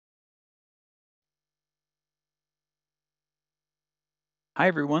Hi,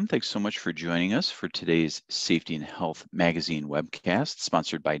 everyone. Thanks so much for joining us for today's Safety and Health Magazine webcast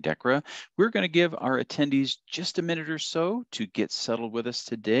sponsored by DECRA. We're going to give our attendees just a minute or so to get settled with us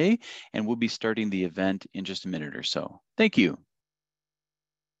today, and we'll be starting the event in just a minute or so. Thank you.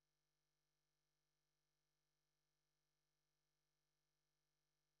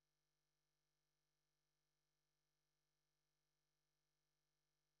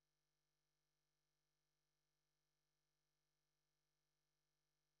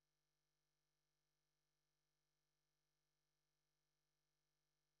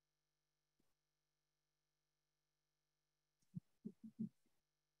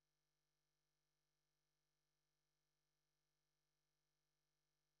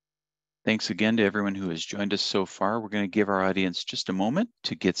 Thanks again to everyone who has joined us so far. We're going to give our audience just a moment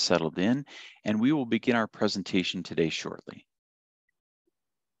to get settled in, and we will begin our presentation today shortly.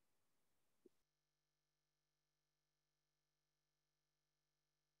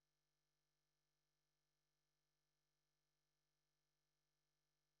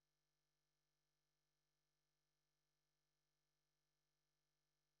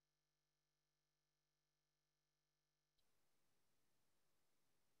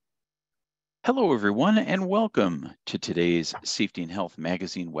 Hello, everyone, and welcome to today's Safety and Health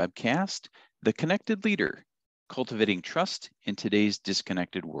Magazine webcast, The Connected Leader, Cultivating Trust in Today's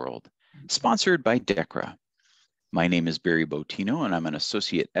Disconnected World, sponsored by DECRA. My name is Barry Botino, and I'm an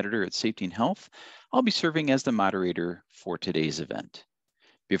associate editor at Safety and Health. I'll be serving as the moderator for today's event.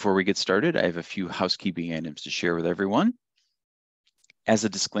 Before we get started, I have a few housekeeping items to share with everyone. As a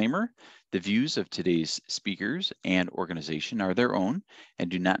disclaimer, the views of today's speakers and organization are their own and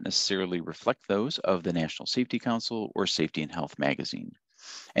do not necessarily reflect those of the National Safety Council or Safety and Health Magazine.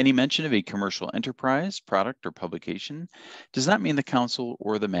 Any mention of a commercial enterprise, product, or publication does not mean the Council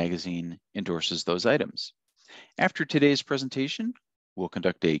or the magazine endorses those items. After today's presentation, we'll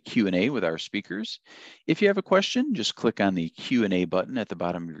conduct a Q&A with our speakers. If you have a question, just click on the Q&A button at the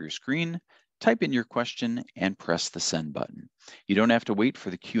bottom of your screen, type in your question, and press the send button. You don't have to wait for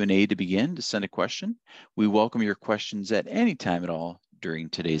the Q&A to begin to send a question. We welcome your questions at any time at all during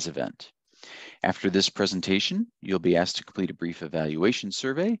today's event. After this presentation, you'll be asked to complete a brief evaluation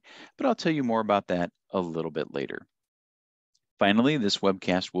survey, but I'll tell you more about that a little bit later. Finally, this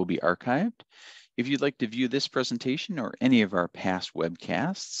webcast will be archived. If you'd like to view this presentation or any of our past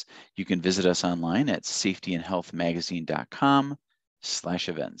webcasts, you can visit us online at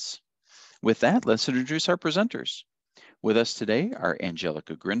safetyandhealthmagazine.com/events. With that, let's introduce our presenters. With us today are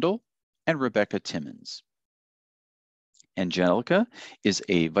Angelica Grindle and Rebecca Timmins. Angelica is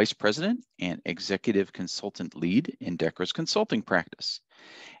a vice president and executive consultant lead in DECRA's consulting practice.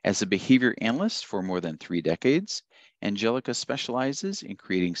 As a behavior analyst for more than 3 decades, Angelica specializes in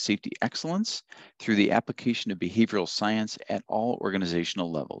creating safety excellence through the application of behavioral science at all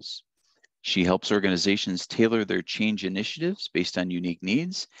organizational levels. She helps organizations tailor their change initiatives based on unique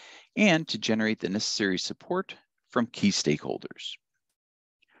needs and to generate the necessary support from key stakeholders.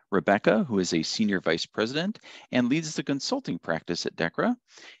 Rebecca, who is a senior vice president and leads the consulting practice at DECRA,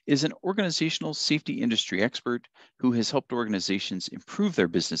 is an organizational safety industry expert who has helped organizations improve their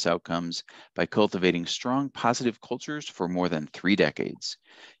business outcomes by cultivating strong, positive cultures for more than 3 decades.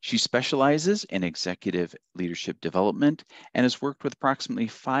 She specializes in executive leadership development and has worked with approximately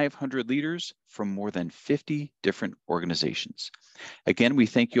 500 leaders from more than 50 different organizations. Again, we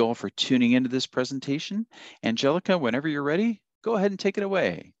thank you all for tuning into this presentation. Angelica, whenever you're ready, go ahead and take it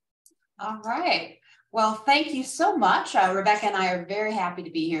away. All right. Well, thank you so much. Rebecca and I are very happy to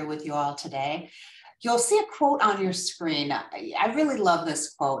be here with you all today. You'll see a quote on your screen. I really love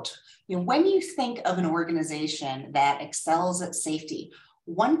this quote. When you think of an organization that excels at safety,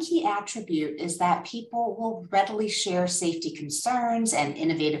 one key attribute is that people will readily share safety concerns and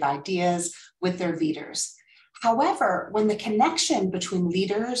innovative ideas with their leaders. However, when the connection between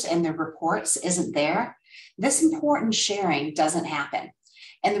leaders and their reports isn't there, this important sharing doesn't happen.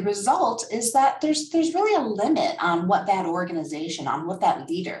 And the result is that there's really a limit on what that organization, on what that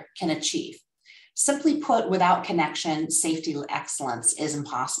leader can achieve. Simply put, without connection, safety excellence is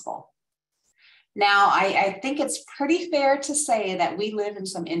impossible. Now, I think it's pretty fair to say that we live in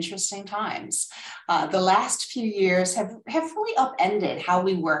some interesting times. The last few years have really upended how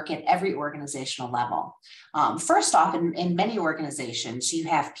we work at every organizational level. First off, in many organizations, you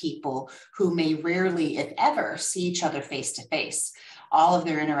have people who may rarely, if ever, see each other face to face. All of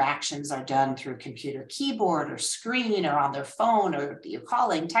their interactions are done through computer keyboard or screen or on their phone or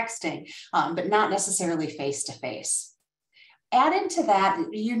calling, texting, but not necessarily face to face. Add into that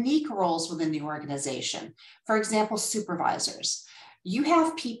unique roles within the organization. For example, supervisors. You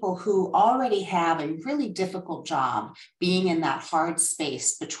have people who already have a really difficult job being in that hard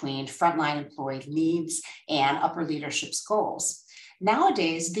space between frontline employee needs and upper leadership's goals.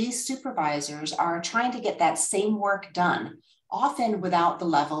 Nowadays, these supervisors are trying to get that same work done, often without the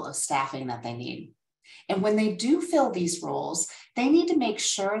level of staffing that they need. And when they do fill these roles, they need to make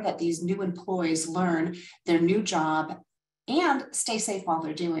sure that these new employees learn their new job and stay safe while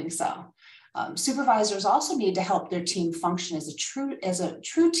they're doing so. Supervisors also need to help their team function as a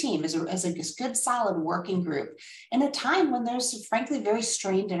true team, as a good, solid working group in a time when there's frankly very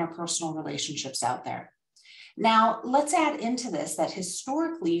strained interpersonal relationships out there. Now, let's add into this that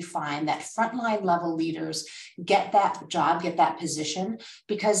historically you find that frontline level leaders get that job, get that position,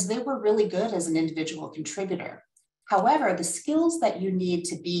 because they were really good as an individual contributor. However, the skills that you need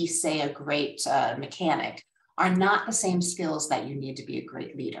to be, say, a great mechanic are not the same skills that you need to be a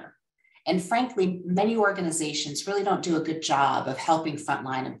great leader. And frankly, many organizations really don't do a good job of helping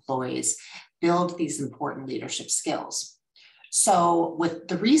frontline employees build these important leadership skills. So with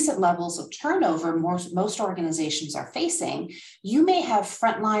the recent levels of turnover most organizations are facing, you may have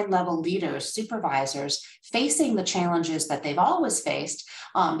frontline level leaders, supervisors, facing the challenges that they've always faced,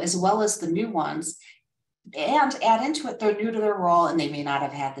 as well as the new ones. And add into it, they're new to their role and they may not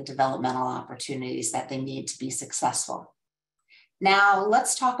have had the developmental opportunities that they need to be successful. Now,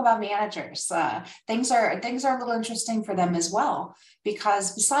 let's talk about managers. Things are a little interesting for them as well,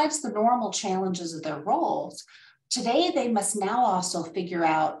 because besides the normal challenges of their roles, today, they must now also figure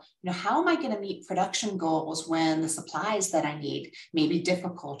out, how am I going to meet production goals when the supplies that I need may be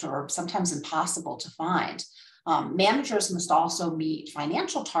difficult or sometimes impossible to find? Managers must also meet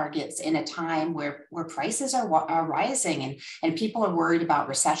financial targets in a time where prices are rising and people are worried about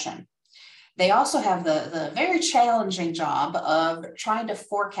recession. They also have the very challenging job of trying to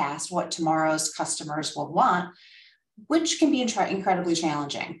forecast what tomorrow's customers will want, which can be incredibly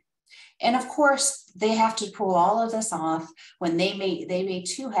challenging. And of course, they have to pull all of this off when they may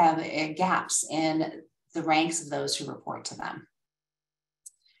too have gaps in the ranks of those who report to them.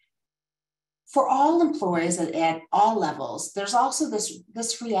 For all employees at all levels, there's also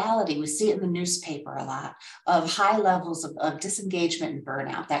this reality, we see it in the newspaper a lot, of high levels of disengagement and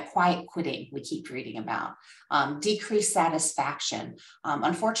burnout, that quiet quitting we keep reading about, decreased satisfaction,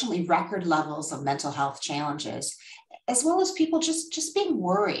 unfortunately record levels of mental health challenges, as well as people just being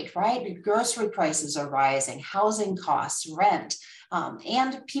worried, right? Grocery prices are rising, housing costs, rent,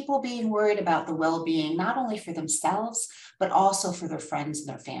 and people being worried about the well-being, not only for themselves, but also for their friends and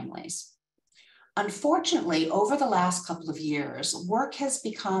their families. Unfortunately, over the last couple of years, work has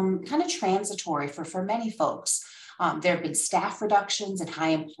become kind of transitory for many folks. There have been staff reductions and high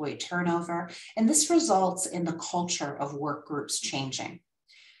employee turnover, and this results in the culture of work groups changing.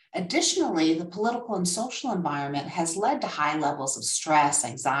 Additionally, the political and social environment has led to high levels of stress,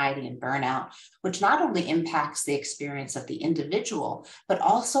 anxiety, and burnout, which not only impacts the experience of the individual, but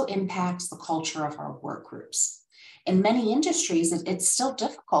also impacts the culture of our work groups. In many industries, it's still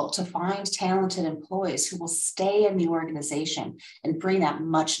difficult to find talented employees who will stay in the organization and bring that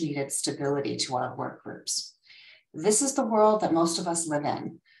much needed stability to our work groups. This is the world that most of us live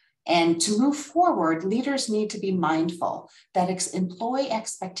in. And to move forward, leaders need to be mindful that employee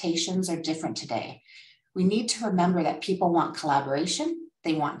expectations are different today. We need to remember that people want collaboration,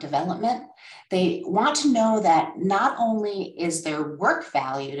 they want development, they want to know that not only is their work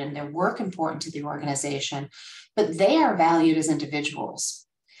valued and their work important to the organization, but they are valued as individuals.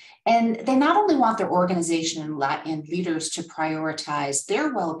 And they not only want their organization and leaders to prioritize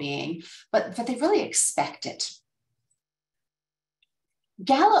their well-being, but they really expect it.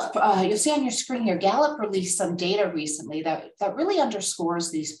 Gallup, you'll see on your screen here, Gallup released some data recently that really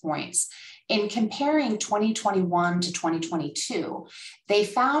underscores these points. In comparing 2021 to 2022, they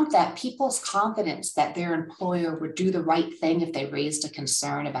found that people's confidence that their employer would do the right thing if they raised a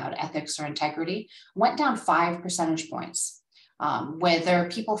concern about ethics or integrity went down 5 percentage points. Whether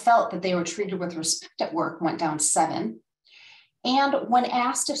people felt that they were treated with respect at work went down 7. And when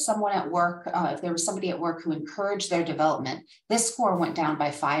asked if someone at work, if there was somebody at work who encouraged their development, this score went down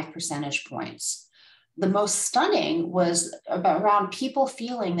by 5 percentage points. The most stunning was around people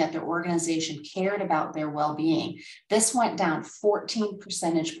feeling that their organization cared about their well-being. This went down 14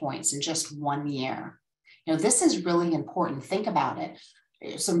 percentage points in just 1 year. This is really important. Think about it.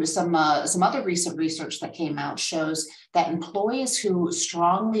 Some other recent research that came out shows that employees who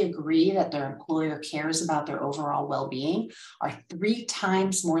strongly agree that their employer cares about their overall well-being are 3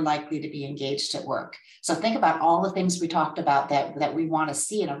 times more likely to be engaged at work. So think about all the things we talked about that we want to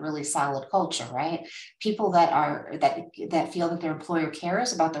see in a really solid culture, right? People that feel that their employer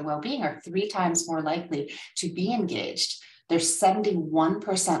cares about their well-being are 3 times more likely to be engaged. they're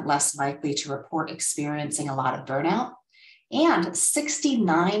 71% less likely to report experiencing a lot of burnout, and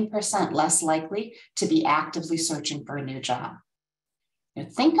 69% less likely to be actively searching for a new job.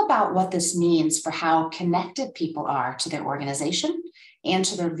 Think about what this means for how connected people are to their organization and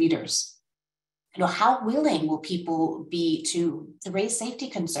to their leaders. How willing will people be to raise safety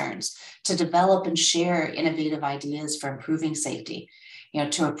concerns, to develop and share innovative ideas for improving safety,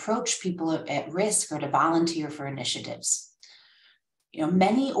 to approach people at risk or to volunteer for initiatives?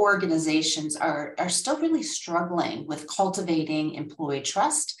 Many organizations are still really struggling with cultivating employee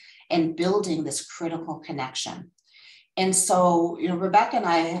trust and building this critical connection. And so, Rebecca and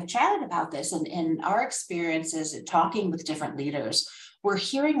I have chatted about this, and in our experiences in talking with different leaders, we're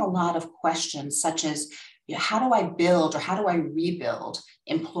hearing a lot of questions such as, how do I build or how do I rebuild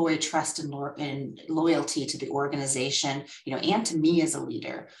employee trust and loyalty to the organization, and to me as a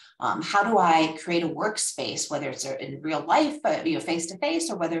leader? How do I create a workspace, whether it's in real life, face-to-face,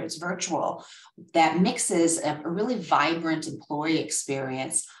 or whether it's virtual, that mixes a really vibrant employee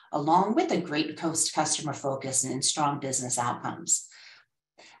experience along with a great customer focus and strong business outcomes?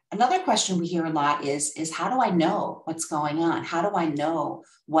 Another question we hear a lot is how do I know what's going on? How do I know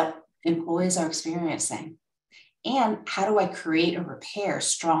what employees are experiencing? And how do I create or repair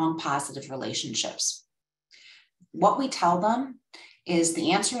strong, positive relationships? What we tell them is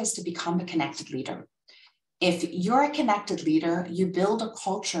the answer is to become a connected leader. If you're a connected leader, you build a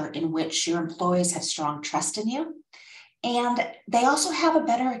culture in which your employees have strong trust in you, and they also have a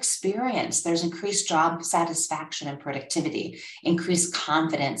better experience. There's increased job satisfaction and productivity, increased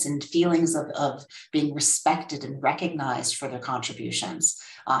confidence and feelings of being respected and recognized for their contributions.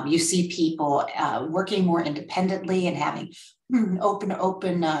 You see people working more independently and having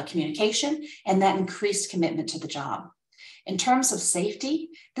open communication, and that increased commitment to the job. In terms of safety,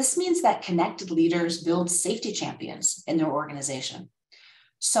 this means that connected leaders build safety champions in their organization.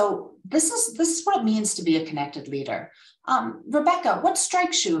 So this is what it means to be a connected leader. Rebecca, what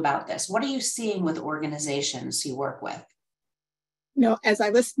strikes you about this? What are you seeing with organizations you work with? As I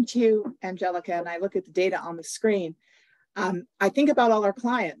listen to you, Angelica, and I look at the data on the screen, I think about all our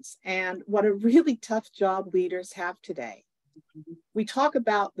clients and what a really tough job leaders have today. Mm-hmm. We talk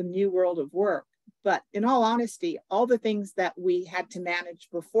about the new world of work, but in all honesty, all the things that we had to manage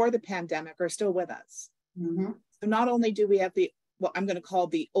before the pandemic are still with us. Mm-hmm. So not only do we have what I'm going to call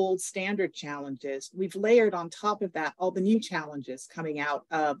the old standard challenges, we've layered on top of that all the new challenges coming out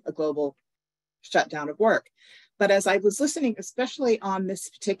of a global shutdown of work. But as I was listening, especially on this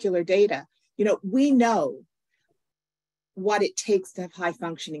particular data, we know what it takes to have high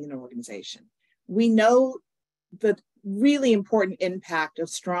functioning in an organization. We know the really important impact of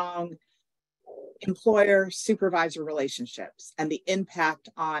strong employer-supervisor relationships and the impact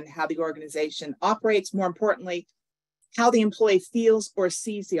on how the organization operates, more importantly, how the employee feels or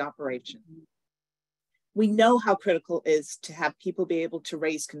sees the operation. We know how critical it is to have people be able to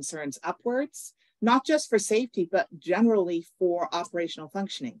raise concerns upwards, not just for safety, but generally for operational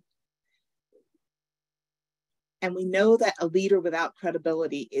functioning. And we know that a leader without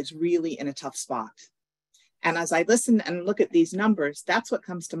credibility is really in a tough spot. And as I listen and look at these numbers, that's what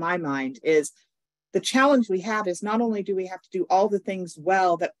comes to my mind is the challenge we have is not only do we have to do all the things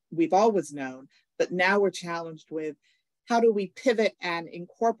well that we've always known, but now we're challenged with how do we pivot and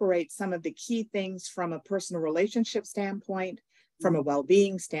incorporate some of the key things from a personal relationship standpoint, from a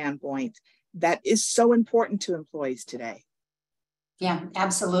well-being standpoint, that is so important to employees today. Yeah,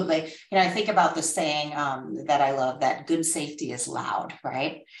 absolutely. I think about the saying that I love, that good safety is loud,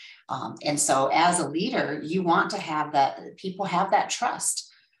 right? And so as a leader, you want to have that, people have that trust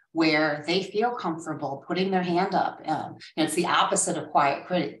where they feel comfortable putting their hand up. It's the opposite of quiet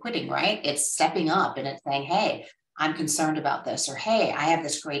quitting, right? It's stepping up and it's saying, hey, I'm concerned about this, or hey, I have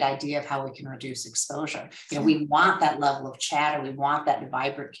this great idea of how we can reduce exposure. We want that level of chatter. We want that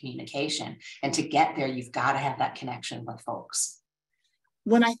vibrant communication. And to get there, you've got to have that connection with folks.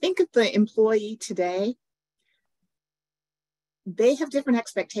 When I think of the employee today, they have different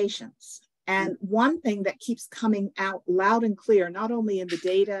expectations. And one thing that keeps coming out loud and clear, not only in the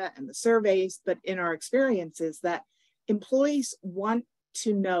data and the surveys, but in our experience, is that employees want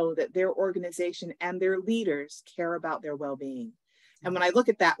to know that their organization and their leaders care about their well-being. And when I look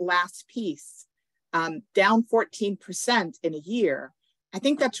at that last piece, down 14% in a year, I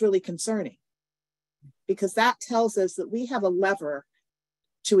think that's really concerning, because that tells us that we have a lever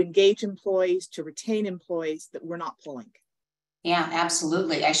to engage employees, to retain employees that we're not pulling. Yeah,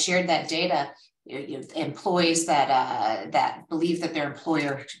 absolutely. I shared that data. Employees that believe that their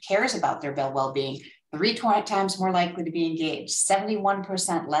employer cares about their well-being, 3 times more likely to be engaged,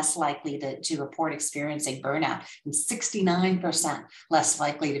 71% less likely to report experiencing burnout, and 69% less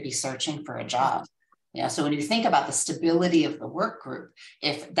likely to be searching for a job. Yeah, so when you think about the stability of the work group,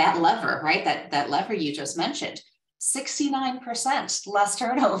 if that lever, right, that lever you just mentioned, 69% less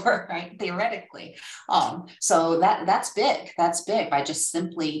turnover, right, theoretically. So that's big. That's big by just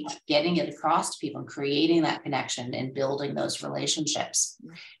simply getting it across to people and creating that connection and building those relationships.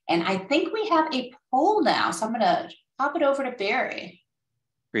 And I think we have a poll now, so I'm going to pop it over to Barry.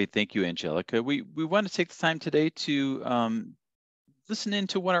 Great, thank you, Angelica. We want to take the time today to listen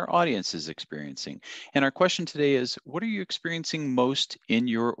into what our audience is experiencing. And our question today is, what are you experiencing most in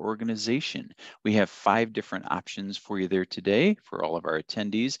your organization? We have 5 different options for you there today for all of our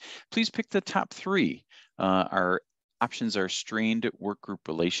attendees. Please pick the top 3. Our options are strained work group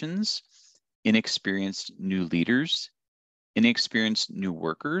relations, inexperienced new leaders, inexperienced new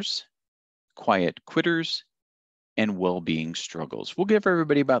workers, quiet quitters, and well-being struggles. We'll give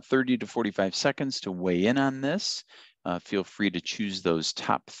everybody about 30 to 45 seconds to weigh in on this. Feel free to choose those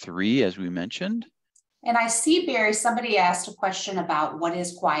top 3, as we mentioned. And I see, Barry, somebody asked a question about what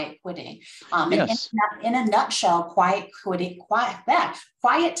is quiet quitting. Yes. In a nutshell, quiet quitting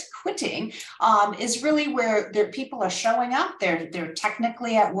is really where people are showing up. They're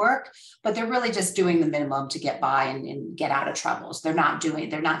technically at work, but they're really just doing the minimum to get by and get out of troubles. They're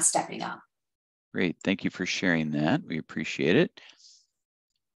not stepping up. Great. Thank you for sharing that. We appreciate it.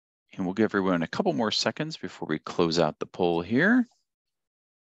 And we'll give everyone a couple more seconds before we close out the poll here.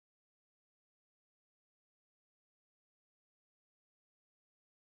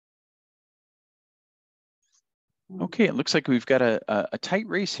 Okay, it looks like we've got a tight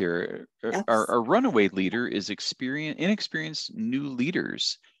race here. Yes. Our runaway leader is inexperienced new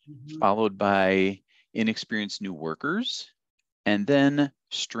leaders, followed by inexperienced new workers, and then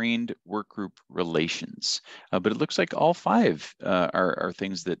strained work group relations. But it looks like all 5 are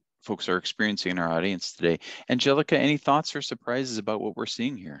things that folks are experiencing in our audience today. Angelica, any thoughts or surprises about what we're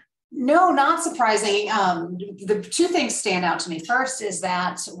seeing here? No, not surprising. The 2 things stand out to me. First is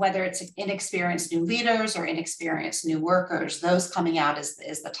that whether it's inexperienced new leaders or inexperienced new workers, those coming out is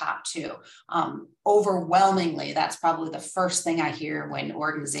the top 2. Overwhelmingly, that's probably the first thing I hear when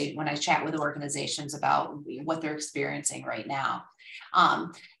I chat with organizations about what they're experiencing right now.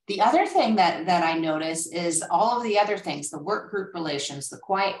 The other thing that I notice is all of the other things, the work group relations, the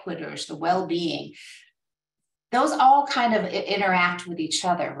quiet quitters, the well-being, those all kind of interact with each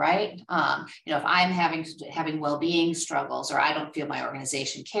other, right? If I'm having well-being struggles, or I don't feel my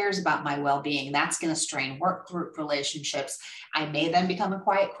organization cares about my well-being, that's going to strain work group relationships. I may then become a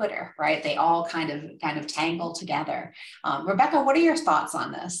quiet quitter, right? They all kind of tangle together. Rebecca, what are your thoughts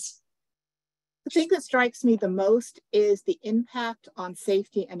on this? The thing that strikes me the most is the impact on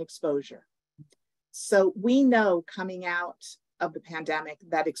safety and exposure. So we know coming out of the pandemic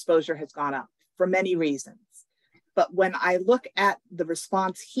that exposure has gone up for many reasons. But when I look at the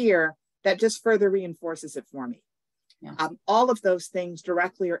response here, that just further reinforces it for me. Yeah. All of those things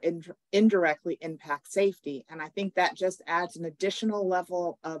directly or indirectly impact safety. And I think that just adds an additional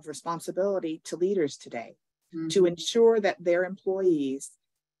level of responsibility to leaders today to ensure that their employees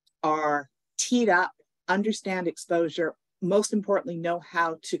are teed up, understand exposure, most importantly, know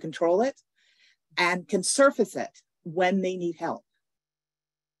how to control it and can surface it when they need help.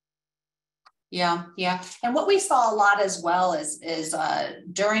 Yeah. And what we saw a lot as well is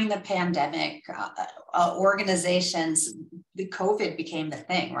during the pandemic, organizations, the COVID became the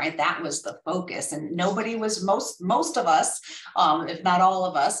thing, right? That was the focus, and nobody was, most of us, if not all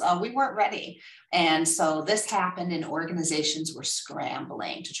of us, we weren't ready. And so this happened, and organizations were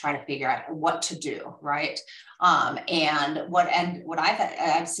scrambling to try to figure out what to do, right? And what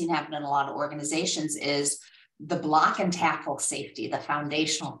I've seen happen in a lot of organizations is the block and tackle safety, the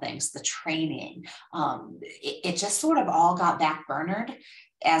foundational things, the training, it just sort of all got backburnered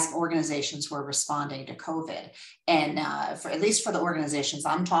as organizations were responding to COVID. And at least for the organizations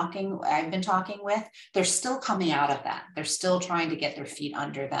I've been talking with, they're still coming out of that. They're still trying to get their feet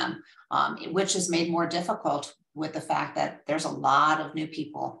under them, which is made more difficult with the fact that there's a lot of new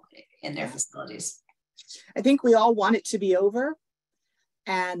people in their facilities. I think we all want it to be over.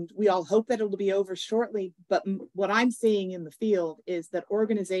 And we all hope that it'll be over shortly. But what I'm seeing in the field is that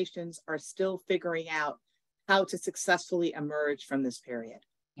organizations are still figuring out how to successfully emerge from this period.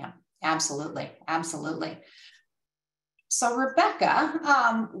 Yeah, absolutely. So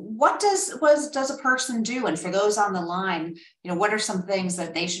Rebecca, what does a person do? And for those on the line, what are some things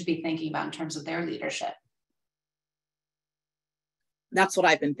that they should be thinking about in terms of their leadership? That's what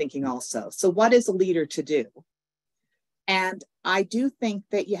I've been thinking also. So what is a leader to do? And I do think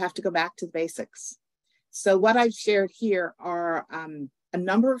that you have to go back to the basics. So what I've shared here are a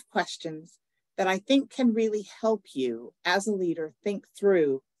number of questions that I think can really help you as a leader think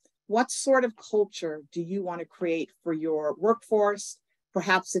through what sort of culture do you want to create for your workforce,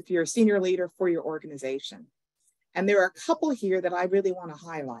 perhaps if you're a senior leader for your organization. And there are a couple here that I really want to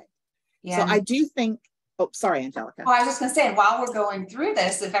highlight. Yeah. So I do think, oh, sorry, Angelica. Well, I was just going to say, while we're going through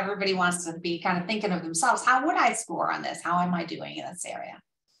this, if everybody wants to be kind of thinking of themselves, how would I score on this? How am I doing in this area?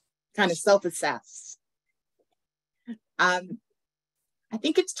 Kind of self-assess. I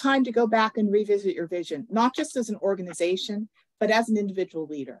think it's time to go back and revisit your vision, not just as an organization, but as an individual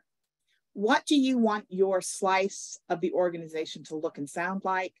leader. What do you want your slice of the organization to look and sound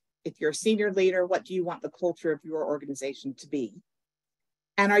like? If you're a senior leader, what do you want the culture of your organization to be?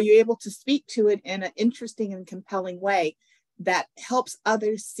 And are you able to speak to it in an interesting and compelling way that helps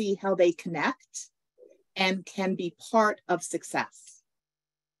others see how they connect and can be part of success?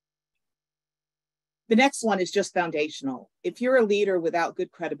 The next one is just foundational. If you're a leader without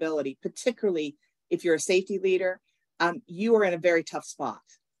good credibility, particularly if you're a safety leader, you are in a very tough spot,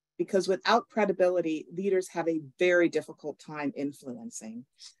 because without credibility, leaders have a very difficult time influencing.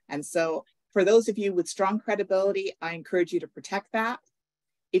 And so for those of you with strong credibility, I encourage you to protect that.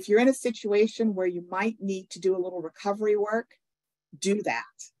 If you're in a situation where you might need to do a little recovery work, do that,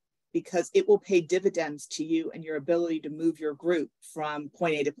 because it will pay dividends to you and your ability to move your group from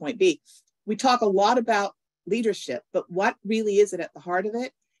point A to point B. We talk a lot about leadership, but what really is it at the heart of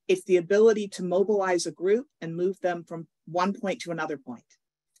it? It's the ability to mobilize a group and move them from one point to another point.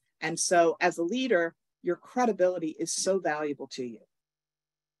 And so as a leader, your credibility is so valuable to you.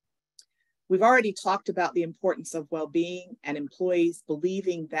 We've already talked about the importance of well-being and employees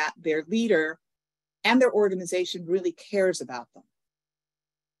believing that their leader and their organization really cares about them.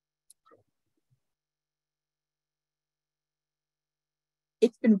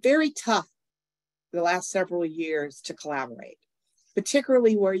 It's been very tough the last several years to collaborate,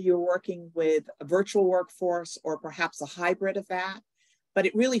 particularly where you're working with a virtual workforce or perhaps a hybrid of that. But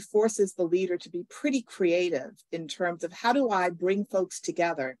it really forces the leader to be pretty creative in terms of how do I bring folks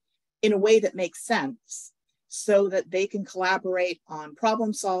together in a way that makes sense so that they can collaborate on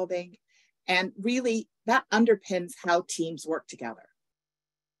problem solving. And really that underpins how teams work together.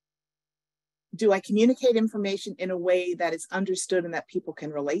 Do I communicate information in a way that is understood and that people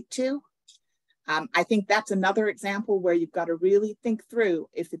can relate to? I think that's another example where you've got to really think through,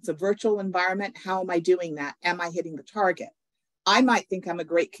 if it's a virtual environment, how am I doing that? Am I hitting the target? I might think I'm a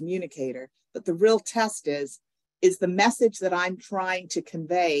great communicator, but the real test is the message that I'm trying to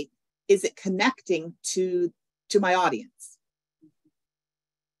convey, is it connecting to my audience?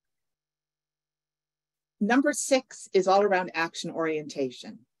 Number 6 is all around action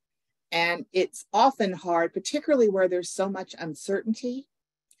orientation. And it's often hard, particularly where there's so much uncertainty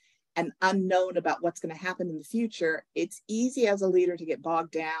and unknown about what's going to happen in the future. It's easy as a leader to get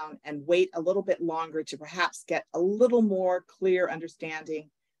bogged down and wait a little bit longer to perhaps get a little more clear understanding,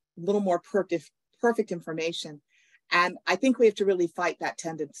 a little more perfect information. And I think we have to really fight that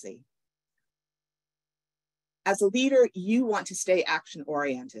tendency. As a leader, you want to stay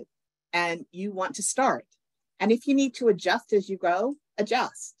action-oriented and you want to start. And if you need to adjust as you go,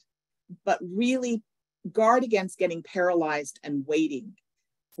 adjust. But really guard against getting paralyzed and waiting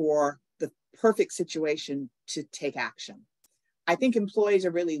for the perfect situation to take action. I think employees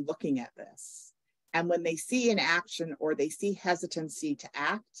are really looking at this. And when they see inaction or they see hesitancy to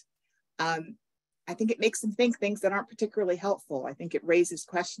act, I think it makes them think things that aren't particularly helpful. I think it raises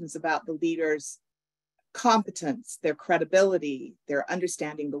questions about the leader's competence, their credibility, their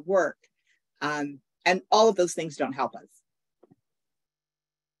understanding the work. And all of those things don't help us.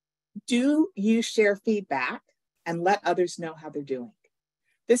 Do you share feedback and let others know how they're doing?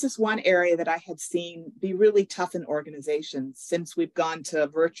 This is one area that I had seen be really tough in organizations since we've gone to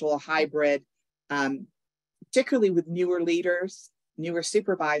virtual hybrid, particularly with newer leaders, newer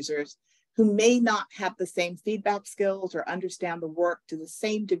supervisors who may not have the same feedback skills or understand the work to the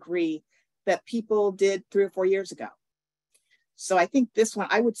same degree that people did 3 or 4 years ago. So I think this one,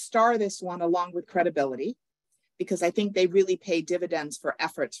 I would star this one along with credibility, because I think they really pay dividends for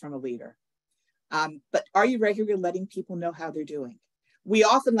efforts from a leader. But are you regularly letting people know how they're doing? We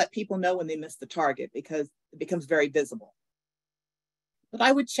often let people know when they miss the target because it becomes very visible. But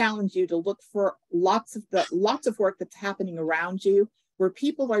I would challenge you to look for lots of work that's happening around you where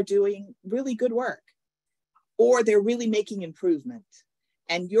people are doing really good work or they're really making improvement.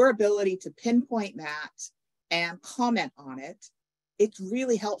 And your ability to pinpoint that and comment on it, it's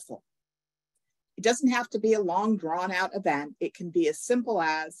really helpful. It doesn't have to be a long drawn out event. It can be as simple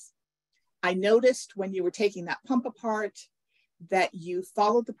as, I noticed when you were taking that pump apart that you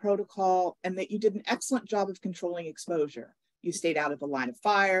followed the protocol, and that you did an excellent job of controlling exposure. You stayed out of the line of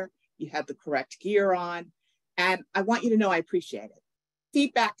fire, you had the correct gear on, and I want you to know I appreciate it.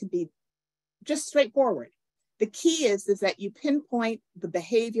 Feedback can be just straightforward. The key is that you pinpoint the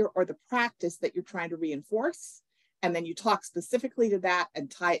behavior or the practice that you're trying to reinforce, and then you talk specifically to that and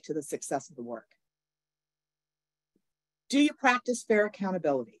tie it to the success of the work. Do you practice fair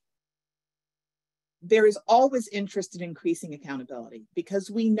accountability? There is always interest in increasing accountability,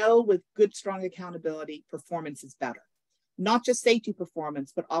 because we know with good, strong accountability, performance is better. Not just safety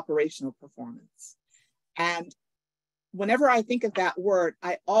performance, but operational performance. And whenever I think of that word,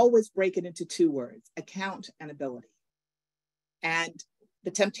 I always break it into two words: account and ability. And the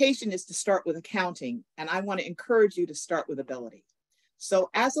temptation is to start with accounting, and I want to encourage you to start with ability.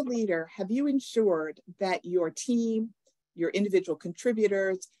 So as a leader, have you ensured that your team, your individual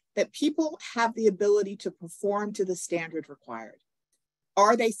contributors, that people have the ability to perform to the standard required?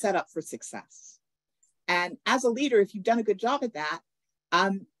 Are they set up for success? And as a leader, if you've done a good job at that,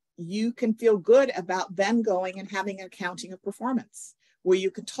 you can feel good about then going and having an accounting of performance, where you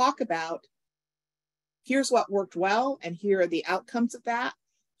can talk about, here's what worked well, and here are the outcomes of that.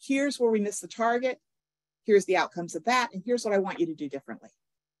 Here's where we missed the target. Here's the outcomes of that, and here's what I want you to do differently.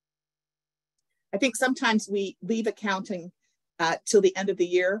 I think sometimes we leave accounting till the end of the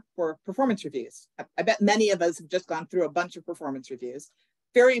year for performance reviews. I bet many of us have just gone through a bunch of performance reviews.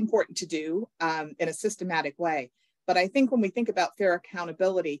 Very important to do in a systematic way. But I think when we think about fair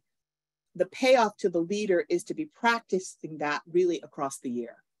accountability, the payoff to the leader is to be practicing that really across the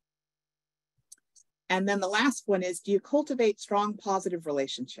year. And then the last one is, do you cultivate strong positive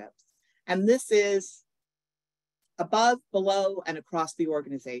relationships? And this is above, below, and across the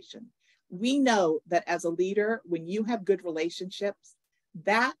organization. We know that as a leader, when you have good relationships,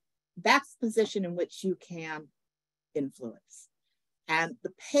 that's the position in which you can influence. And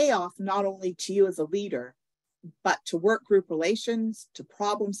the payoff, not only to you as a leader, but to work group relations, to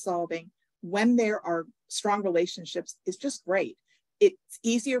problem solving, when there are strong relationships, is just great. It's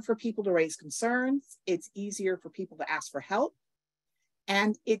easier for people to raise concerns. It's easier for people to ask for help.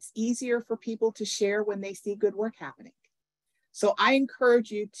 And it's easier for people to share when they see good work happening. So I encourage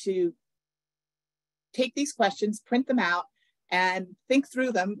you to take these questions, print them out, and think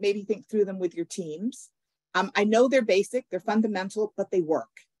through them, maybe think through them with your teams. I know they're basic, they're fundamental, but they work.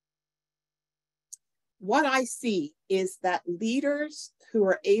 What I see is that leaders who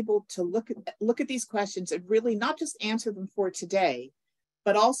are able to look at these questions and really not just answer them for today,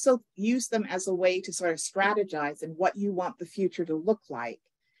 but also use them as a way to sort of strategize in what you want the future to look like,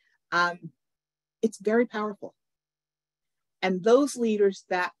 it's very powerful. And those leaders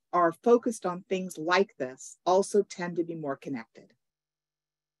that are focused on things like this also tend to be more connected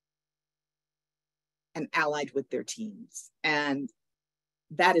and allied with their teams. And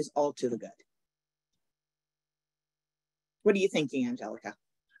that is all to the good. What are you thinking, Angelica?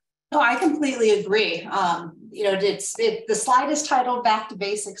 No, I completely agree. The slide is titled Back to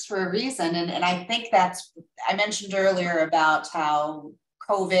Basics for a reason. And I think I mentioned earlier about how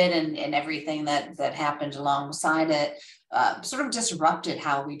COVID and everything that happened alongside it sort of disrupted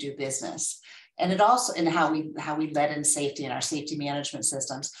how we do business. And it also, and how we led in safety and our safety management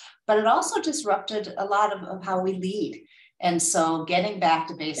systems, but it also disrupted a lot of how we lead. And so getting back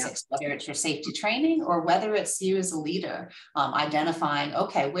to basics, whether it's your safety training or whether it's you as a leader, identifying,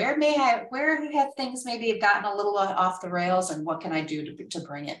 okay, where have things maybe gotten a little off the rails, and what can I do to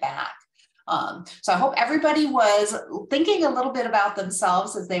bring it back? So I hope everybody was thinking a little bit about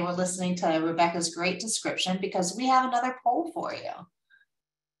themselves as they were listening to Rebecca's great description, because we have another poll for you.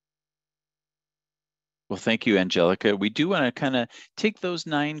 Well, thank you, Angelica. We do want to kind of take those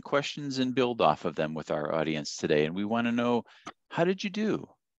 9 questions and build off of them with our audience today. And we want to know, how did you do?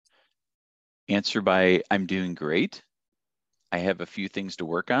 Answer by, I'm doing great. I have a few things to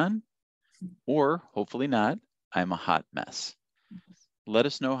work on. Or hopefully not, I'm a hot mess. Let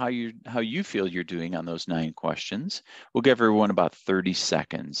us know how you feel you're doing on those 9 questions. We'll give everyone about 30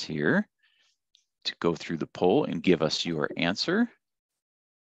 seconds here to go through the poll and give us your answer.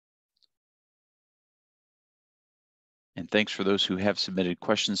 And thanks for those who have submitted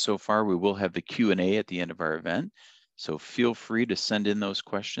questions so far. We will have the Q&A at the end of our event, so feel free to send in those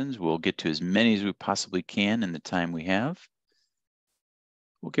questions. We'll get to as many as we possibly can in the time we have.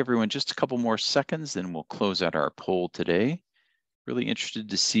 We'll give everyone just a couple more seconds, then we'll close out our poll today. Really interested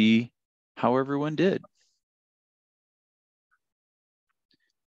to see how everyone did.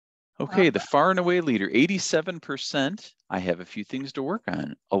 Okay, the far and away leader, 87%, I have a few things to work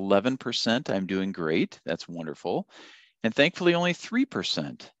on. 11%, I'm doing great. That's wonderful. And thankfully, only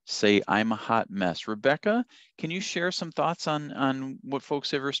 3% say I'm a hot mess. Rebecca, can you share some thoughts on what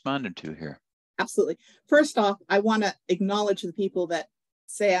folks have responded to here? Absolutely. First off, I want to acknowledge the people that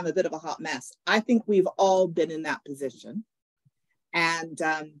say I'm a bit of a hot mess. I think we've all been in that position, and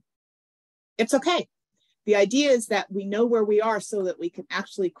it's okay. The idea is that we know where we are so that we can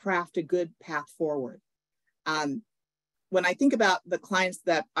actually craft a good path forward. When I think about the clients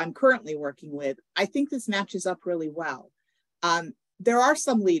that I'm currently working with, I think this matches up really well. There are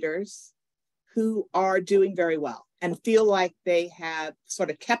some leaders who are doing very well and feel like they have sort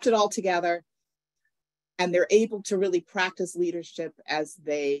of kept it all together, and they're able to really practice leadership as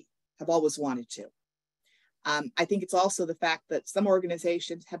they have always wanted to. I think it's also the fact that some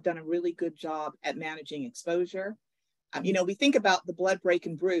organizations have done a really good job at managing exposure. We think about the blood, break,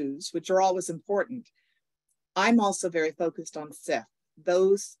 and bruise, which are always important. I'm also very focused on SIF,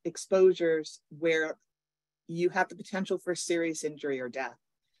 those exposures where you have the potential for serious injury or death.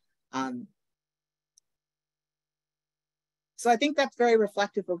 So I think that's very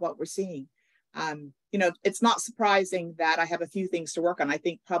reflective of what we're seeing. It's not surprising that I have a few things to work on. I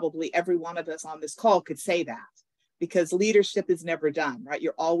think probably every one of us on this call could say that, because leadership is never done, right?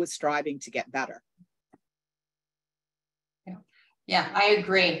 You're always striving to get better. Yeah, I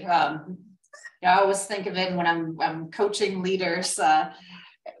agree. I always think of it when I'm coaching leaders. A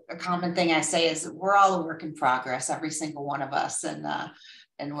common thing I say is we're all a work in progress, every single one of us, and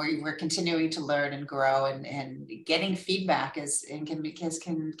we're continuing to learn and grow, and getting feedback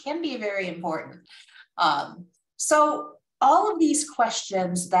can be very important. So all of these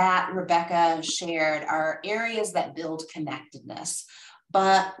questions that Rebecca shared are areas that build connectedness,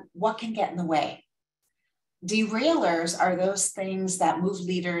 but what can get in the way? Derailers are those things that move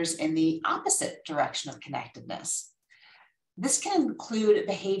leaders in the opposite direction of connectedness. This can include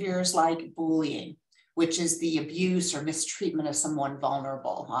behaviors like bullying, which is the abuse or mistreatment of someone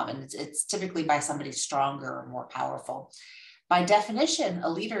vulnerable. And it's typically by somebody stronger or more powerful. By definition, a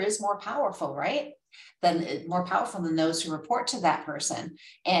leader is more powerful, right? More powerful than those who report to that person.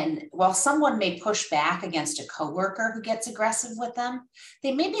 And while someone may push back against a coworker who gets aggressive with them,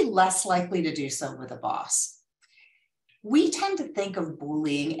 they may be less likely to do so with a boss. We tend to think of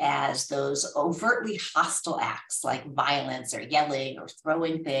bullying as those overtly hostile acts like violence or yelling or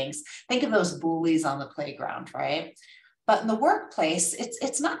throwing things. Think of those bullies on the playground, right? But in the workplace,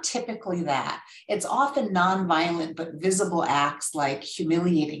 it's not typically that. It's often nonviolent but visible acts like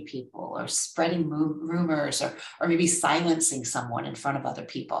humiliating people or spreading rumors or maybe silencing someone in front of other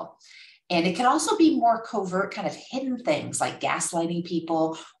people. And it can also be more covert, kind of hidden things like gaslighting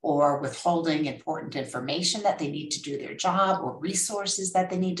people or withholding important information that they need to do their job or resources that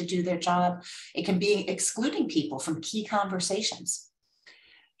they need to do their job. It can be excluding people from key conversations.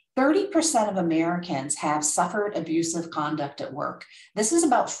 30% of Americans have suffered abusive conduct at work. This is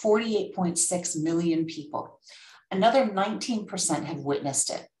about 48.6 million people. Another 19% have witnessed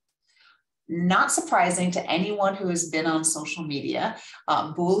it. Not surprising to anyone who has been on social media,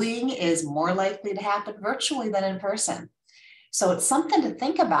 bullying is more likely to happen virtually than in person. So it's something to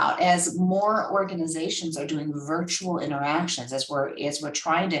think about as more organizations are doing virtual interactions, as we're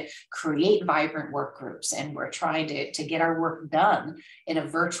trying to create vibrant work groups and we're trying to get our work done in a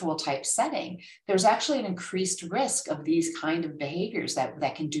virtual type setting. There's actually an increased risk of these kind of behaviors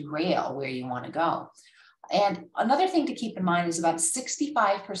that can derail where you want to go. And another thing to keep in mind is about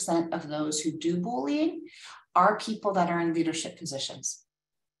 65% of those who do bullying are people that are in leadership positions.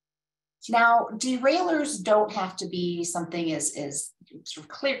 Now, derailers don't have to be something as sort of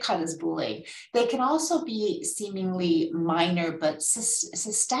clear-cut as bullying. They can also be seemingly minor but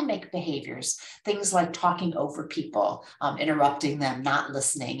systemic behaviors, things like talking over people, interrupting them, not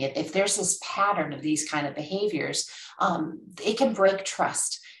listening. If there's this pattern of these kind of behaviors, it can break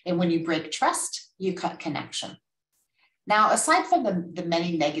trust. And when you break trust, you cut connection. Now, aside from the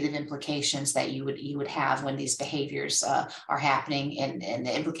many negative implications that you would have when these behaviors are happening and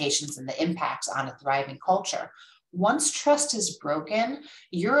the implications and the impacts on a thriving culture, once trust is broken,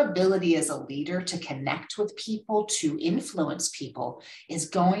 your ability as a leader to connect with people, to influence people, is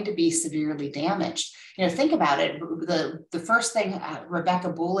going to be severely damaged. Think about it. The first thing Rebecca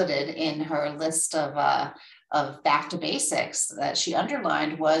bulleted in her list of back to basics that she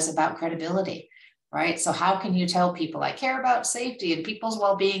underlined was about credibility. Right? So how can you tell people I care about safety and people's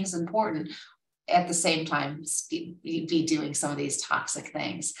well-being is important, at the same time be doing some of these toxic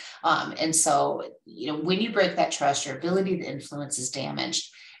things? And so, when you break that trust, your ability to influence is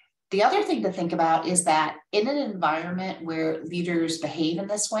damaged. The other thing to think about is that in an environment where leaders behave in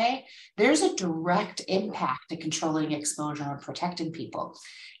this way, there's a direct impact to controlling exposure and protecting people.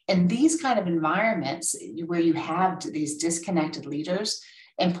 In these kind of environments where you have these disconnected leaders,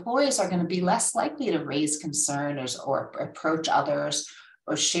 employees are going to be less likely to raise concerns or approach others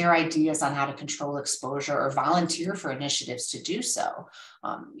or share ideas on how to control exposure or volunteer for initiatives to do so.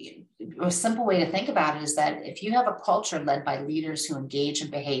 A simple way to think about it is that if you have a culture led by leaders who engage in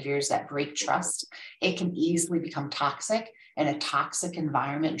behaviors that break trust, it can easily become toxic, and a toxic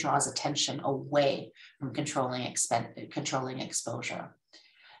environment draws attention away from controlling exposure.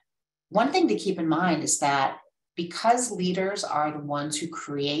 One thing to keep in mind is that because leaders are the ones who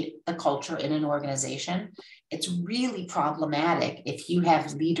create the culture in an organization, it's really problematic if you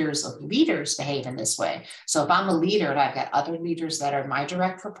have leaders of leaders behave in this way. So if I'm a leader and I've got other leaders that are my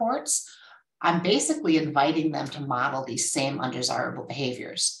direct reports, I'm basically inviting them to model these same undesirable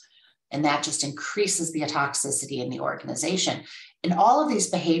behaviors. And that just increases the toxicity in the organization. And all of these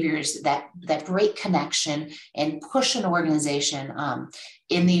behaviors that break connection and push an organization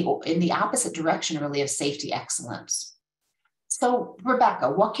in the opposite direction, really, of safety excellence. So,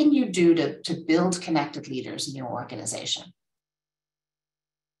 Rebecca, what can you do to build connected leaders in your organization?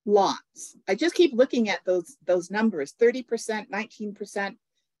 Lots. I just keep looking at those numbers, 30%, 19%.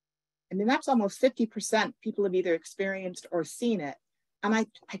 I mean, that's almost 50% people have either experienced or seen it. And I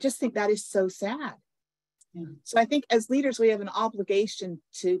just think that is so sad. Yeah. So I think as leaders, we have an obligation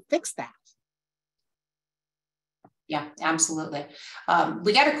to fix that. Yeah, absolutely.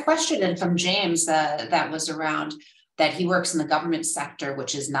 We got a question in from James that was around that he works in the government sector,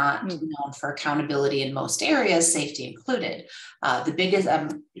 which is not known for accountability in most areas, safety included. The biggest,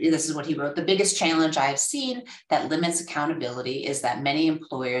 this is what he wrote, the biggest challenge I've seen that limits accountability is that many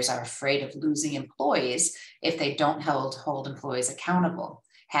employers are afraid of losing employees if they don't hold employees accountable.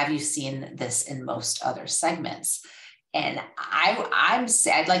 Have you seen this in most other segments? And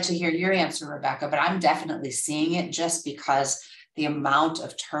I'd like to hear your answer, Rebecca, but I'm definitely seeing it just because the amount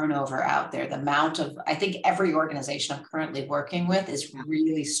of turnover out there, the amount of, I think every organization I'm currently working with is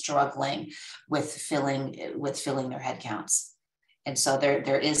really struggling with filling their headcounts. And so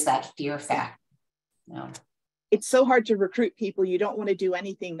there is that fear factor. You know. It's so hard to recruit people. You don't want to do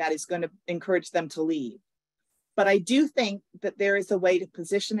anything that is going to encourage them to leave. But I do think that there is a way to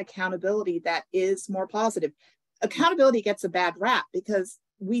position accountability that is more positive. Accountability gets a bad rap because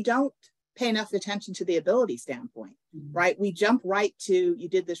we don't pay enough attention to the ability standpoint, right? We jump right to, you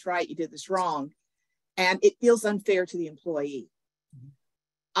did this right, you did this wrong, and it feels unfair to the employee.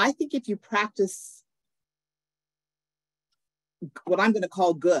 I think if you practice what I'm going to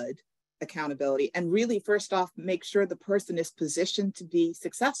call good accountability and really first off, make sure the person is positioned to be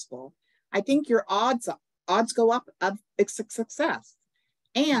successful, I think your odds go up of success.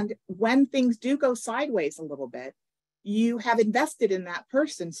 And when things do go sideways a little bit, you have invested in that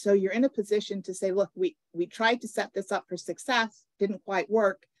person. So you're in a position to say, look, we tried to set this up for success, didn't quite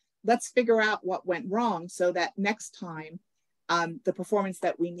work. Let's figure out what went wrong so that next time the performance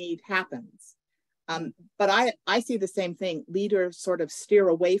that we need happens. But I see the same thing. Leaders sort of steer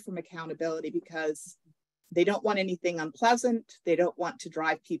away from accountability because they don't want anything unpleasant. They don't want to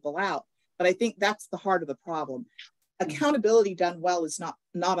drive people out. But I think that's the heart of the problem. Accountability done well is not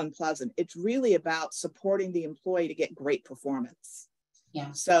unpleasant. It's really about supporting the employee to get great performance.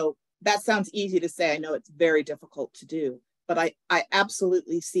 Yeah. So that sounds easy to say. I know it's very difficult to do, but I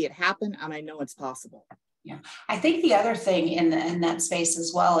absolutely see it happen, and I know it's possible. Yeah, I think the other thing in that space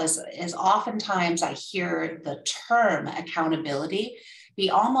as well is oftentimes I hear the term accountability be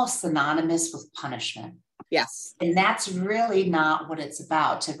almost synonymous with punishment. Yes. And that's really not what it's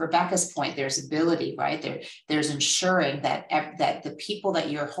about. To Rebecca's point, there's ability, right? There's ensuring that the people that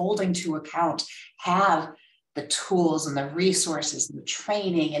you're holding to account have the tools and the resources and the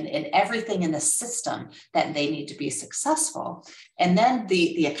training and everything in the system that they need to be successful. And then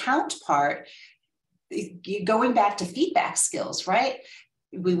the account part, going back to feedback skills, right?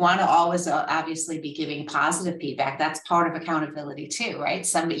 We want to always obviously be giving positive feedback. That's part of accountability too, right?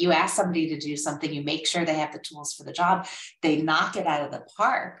 You ask somebody to do something, you make sure they have the tools for the job, they knock it out of the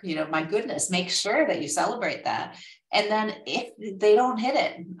park. You know, my goodness, make sure that you celebrate that. And then if they don't hit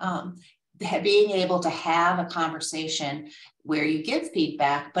it, being able to have a conversation where you give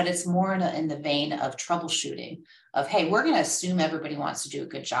feedback, but it's more in the vein of troubleshooting of, hey, we're going to assume everybody wants to do a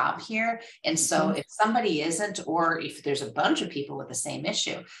good job here. And so if somebody isn't, or if there's a bunch of people with the same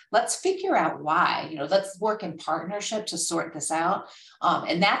issue, let's figure out why, let's work in partnership to sort this out.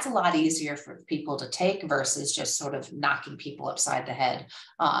 And that's a lot easier for people to take versus just sort of knocking people upside the head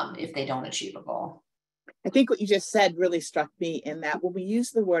if they don't achieve a goal. I think what you just said really struck me in that when we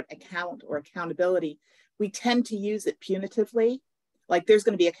use the word account or accountability, we tend to use it punitively, like there's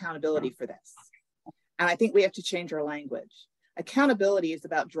going to be accountability for this. And I think we have to change our language. Accountability is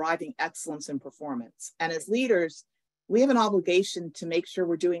about driving excellence in performance. And as leaders, we have an obligation to make sure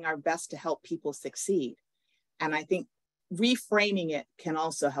we're doing our best to help people succeed. And I think reframing it can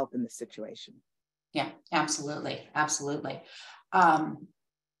also help in this situation. Yeah, absolutely. Absolutely.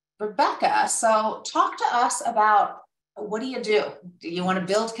 Rebecca, so talk to us about, what do you do? Do you want to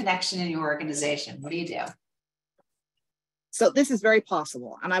build connection in your organization? What do you do? So this is very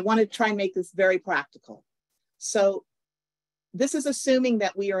possible, and I want to try and make this very practical. So this is assuming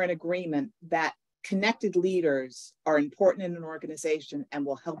that we are in agreement that connected leaders are important in an organization and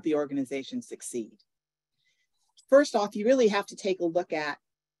will help the organization succeed. First off, you really have to take a look at,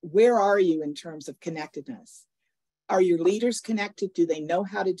 where are you in terms of connectedness? Are your leaders connected? Do they know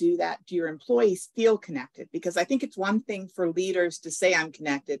how to do that? Do your employees feel connected? Because I think it's one thing for leaders to say I'm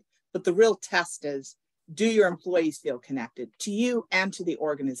connected, but the real test is, do your employees feel connected to you and to the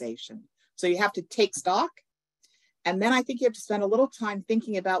organization? So you have to take stock. And then I think you have to spend a little time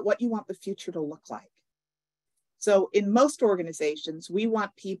thinking about what you want the future to look like. So in most organizations, we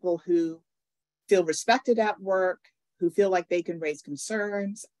want people who feel respected at work, who feel like they can raise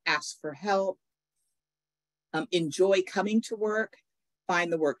concerns, ask for help, enjoy coming to work,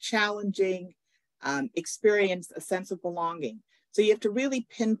 find the work challenging, experience a sense of belonging. So you have to really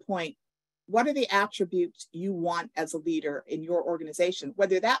pinpoint, what are the attributes you want as a leader in your organization,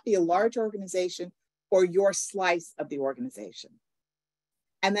 whether that be a large organization or your slice of the organization.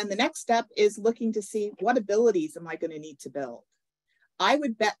 And then the next step is looking to see, what abilities am I going to need to build? I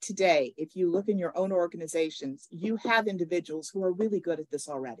would bet today, if you look in your own organizations, you have individuals who are really good at this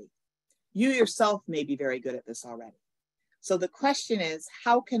already. You yourself may be very good at this already. So the question is,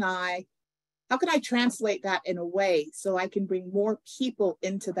 how can I translate that in a way so I can bring more people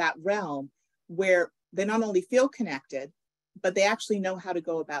into that realm where they not only feel connected, but they actually know how to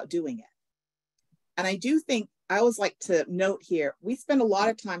go about doing it? And I do think, I always like to note here, we spend a lot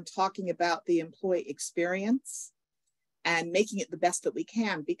of time talking about the employee experience and making it the best that we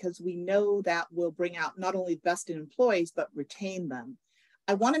can, because we know that will bring out not only the best in employees, but retain them.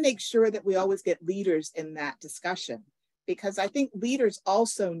 I want to make sure that we always get leaders in that discussion, because I think leaders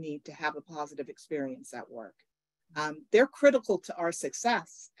also need to have a positive experience at work. They're critical to our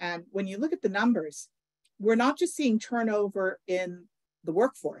success. And when you look at the numbers, we're not just seeing turnover in the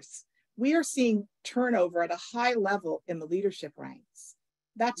workforce, we are seeing turnover at a high level in the leadership ranks.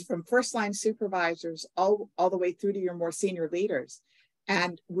 That's from first line supervisors all the way through to your more senior leaders.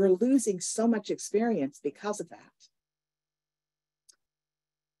 And we're losing so much experience because of that.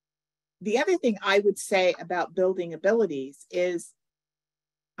 The other thing I would say about building abilities is,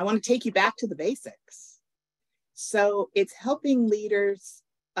 I want to take you back to the basics. So it's helping leaders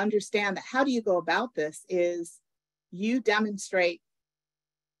understand that how do you go about this is, you demonstrate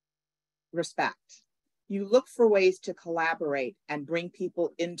respect. You look for ways to collaborate and bring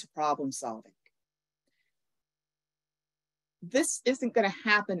people into problem solving. This isn't going to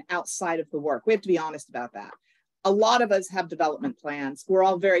happen outside of the work. We have to be honest about that. A lot of us have development plans. We're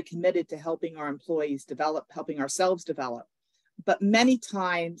all very committed to helping our employees develop, helping ourselves develop. But many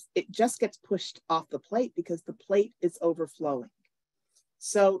times it just gets pushed off the plate because the plate is overflowing.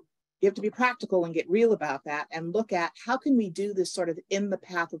 So you have to be practical and get real about that and look at, how can we do this sort of in the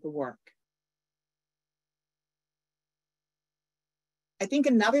path of the work? I think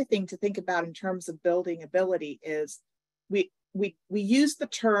another thing to think about in terms of building ability is, we use the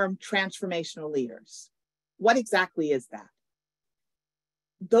term transformational leaders. What exactly is that?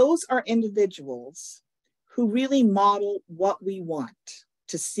 Those are individuals who really model what we want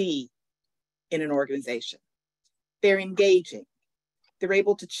to see in an organization. They're engaging. They're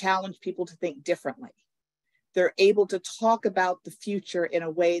able to challenge people to think differently. They're able to talk about the future in a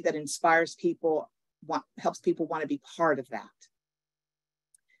way that inspires people, helps people want to be part of that.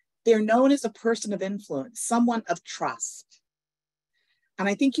 They're known as a person of influence, someone of trust. And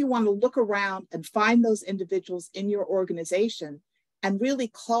I think you want to look around and find those individuals in your organization and really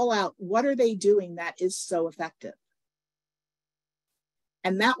call out, what are they doing that is so effective?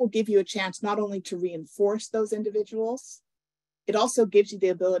 And that will give you a chance not only to reinforce those individuals, it also gives you the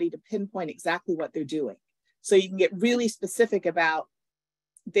ability to pinpoint exactly what they're doing. So you can get really specific about,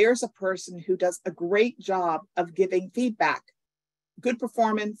 there's a person who does a great job of giving feedback. Good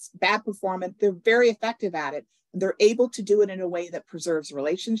performance, bad performance, they're very effective at it. They're able to do it in a way that preserves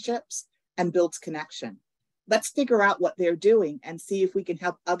relationships and builds connection. Let's figure out what they're doing and see if we can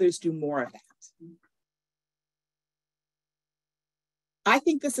help others do more of that. I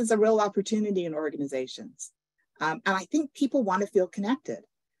think this is a real opportunity in organizations. And I think people want to feel connected.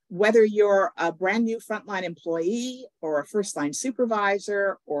 Whether you're a brand new frontline employee or a first line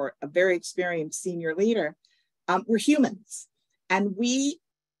supervisor or a very experienced senior leader, we're humans and we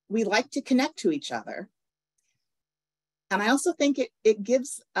like to connect to each other. And I also think it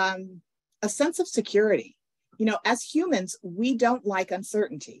gives a sense of security. You know, as humans, we don't like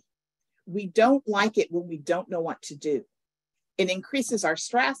uncertainty. We don't like it when we don't know what to do. It increases our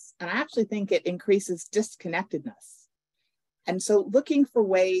stress, and I actually think it increases disconnectedness. And so looking for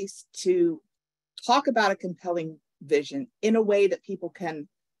ways to talk about a compelling vision in a way that people can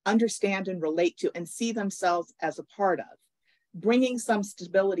understand and relate to and see themselves as a part of, bringing some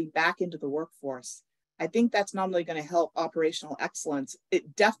stability back into the workforce, I think that's not only going to help operational excellence,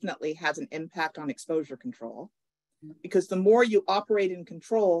 it definitely has an impact on exposure control, because the more you operate in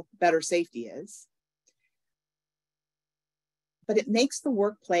control, better safety is. But it makes the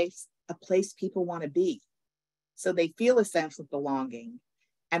workplace a place people want to be. So they feel a sense of belonging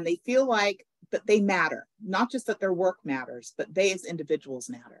and they feel like that they matter, not just that their work matters, but they as individuals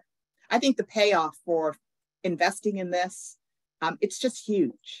matter. I think the payoff for investing in this, it's just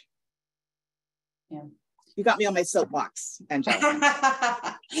huge. Yeah. You got me on my soapbox,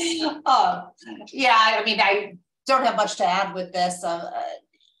 Angelica. Yeah, I mean, I don't have much to add with this.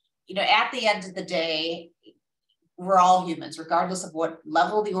 You know, at the end of the day, we're all humans, regardless of what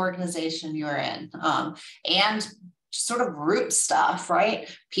level of the organization you're in, and sort of root stuff, right?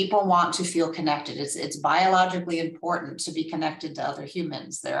 People want to feel connected. It's biologically important to be connected to other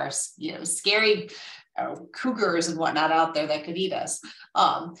humans. There are, you know, scary cougars and whatnot out there that could eat us.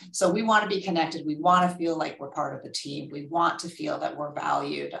 So we want to be connected. We want to feel like we're part of the team. We want to feel that we're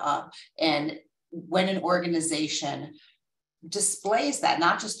valued. And when an organization displays that,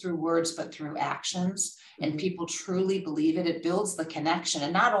 not just through words, but through actions, and people truly believe it, it builds the connection.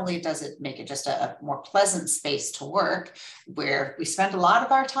 And not only does it make it just a more pleasant space to work, where we spend a lot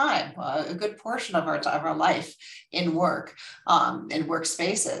of our time, a good portion of our life in work, in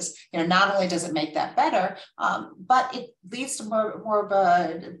workspaces, you know, not only does it make that better, but it leads to more of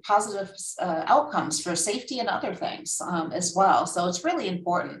a positive outcomes for safety and other things as well. So it's really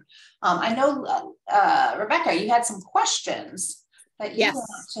important. I know, Rebecca, you had some questions that you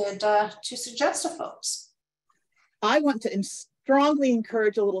wanted to suggest to folks. I want to strongly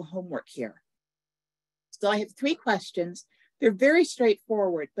encourage a little homework here. So I have 3 questions. They're very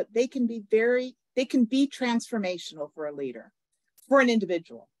straightforward, but they can be transformational for a leader, for an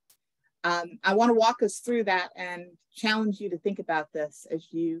individual. I want to walk us through that and challenge you to think about this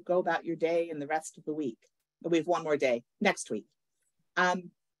as you go about your day and the rest of the week. But we have one more day next week.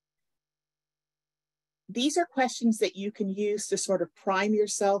 These are questions that you can use to sort of prime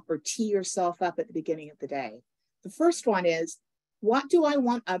yourself or tee yourself up at the beginning of the day. The first one is, what do I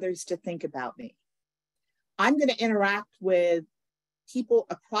want others to think about me? I'm going to interact with people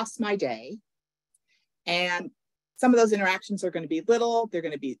across my day, and some of those interactions are going to be little, they're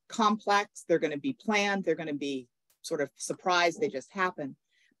going to be complex, they're going to be planned, they're going to be sort of surprised, they just happen.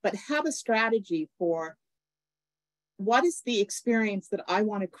 But have a strategy for what is the experience that I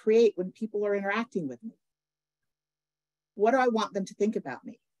want to create when people are interacting with me? What do I want them to think about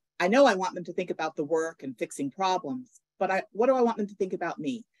me? I know I want them to think about the work and fixing problems, but what do I want them to think about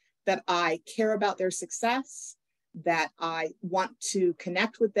me? That I care about their success, that I want to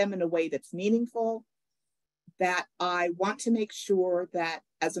connect with them in a way that's meaningful, that I want to make sure that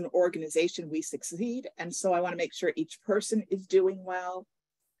as an organization we succeed. And so I want to make sure each person is doing well,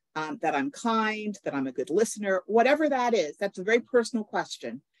 that I'm kind, that I'm a good listener, whatever that is. That's a very personal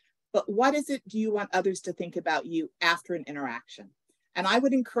question. But what is it do you want others to think about you after an interaction? And I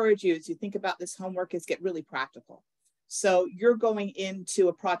would encourage you, as you think about this homework, is get really practical. So you're going into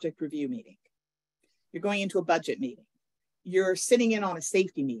a project review meeting. You're going into a budget meeting. You're sitting in on a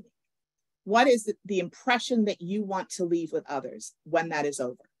safety meeting. What is the impression that you want to leave with others when that is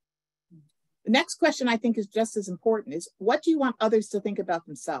over? The next question I think is just as important is, what do you want others to think about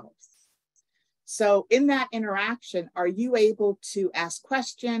themselves? So in that interaction, are you able to ask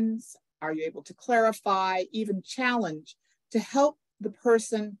questions? Are you able to clarify, even challenge, to help the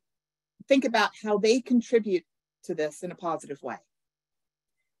person think about how they contribute to this in a positive way?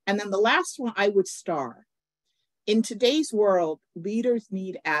 And then the last one I would star. In today's world, leaders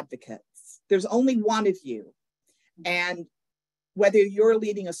need advocates. There's only one of you. And whether you're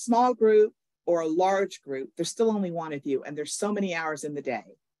leading a small group or a large group, there's still only one of you. And there's so many hours in the day.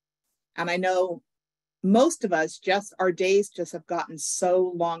 And I know most of us our days just have gotten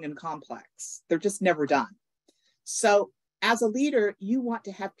so long and complex. They're just never done. So as a leader, you want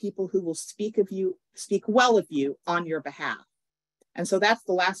to have people who will speak well of you on your behalf. And so that's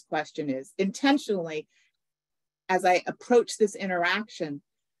the last question is intentionally, as I approach this interaction,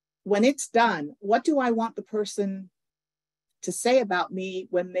 when it's done, what do I want the person to say about me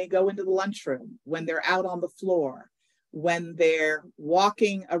when they go into the lunchroom, when they're out on the floor, when they're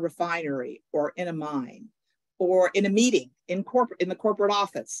walking a refinery or in a mine or in a meeting in the corporate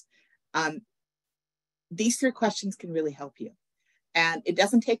office? These 3 questions can really help you. And it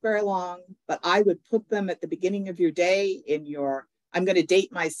doesn't take very long, but I would put them at the beginning of your day in your, I'm going to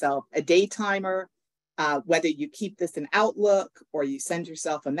date myself, a day timer, whether you keep this in Outlook or you send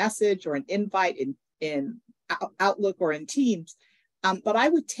yourself a message or an invite in Outlook or in Teams. But I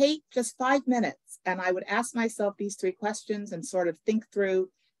would take just 5 minutes and I would ask myself these 3 questions and sort of think through,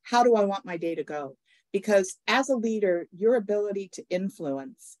 how do I want my day to go? Because as a leader, your ability to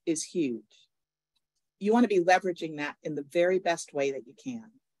influence is huge. You want to be leveraging that in the very best way that you can.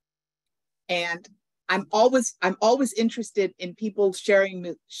 And I'm always interested in people sharing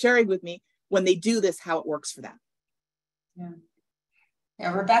with me when they do this, how it works for them.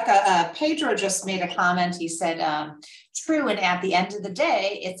 Yeah, Rebecca, Pedro just made a comment. He said, true. And at the end of the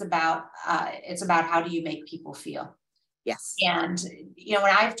day, it's about how do you make people feel? Yes. And, when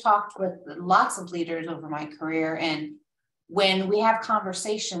I've talked with lots of leaders over my career, and when we have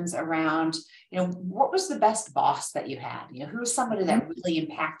conversations around, what was the best boss that you had? Who's somebody that really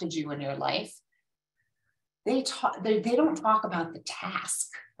impacted you in your life? They don't talk about the task,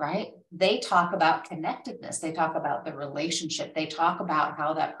 right? They talk about connectedness. They talk about the relationship. They talk about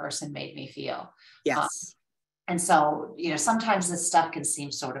how that person made me feel. Yes. And so, sometimes this stuff can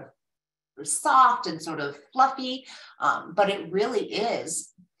seem sort of soft and sort of fluffy, but it really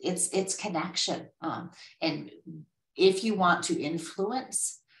is. It's connection. And if you want to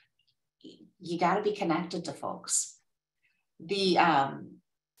influence, you got to be connected to folks.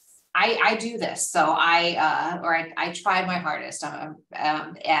 I do this. So I try my hardest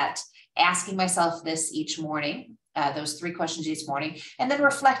at asking myself this each morning, those 3 questions each morning, and then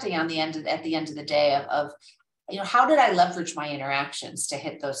reflecting at the end of the day of how did I leverage my interactions to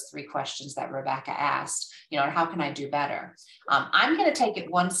hit those 3 questions that Rebecca asked, and how can I do better? I'm going to take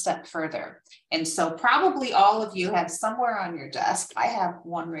it one step further. And so probably all of you have somewhere on your desk, I have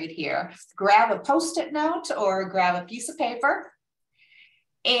one right here, grab a Post-it note or grab a piece of paper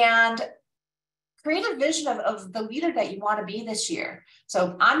and create a vision of the leader that you want to be this year.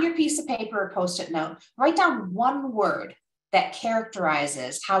 So on your piece of paper or Post-it note, write down one word that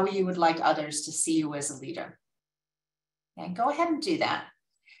characterizes how you would like others to see you as a leader. And go ahead and do that.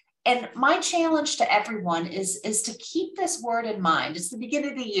 And my challenge to everyone is to keep this word in mind. It's the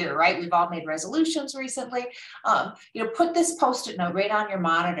beginning of the year, right? We've all made resolutions recently. Put this Post-it note right on your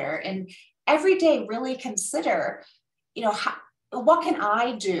monitor, and every day really consider, what can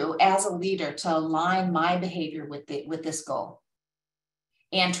I do as a leader to align my behavior with this goal,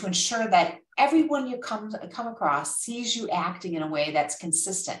 and to ensure that everyone you come across sees you acting in a way that's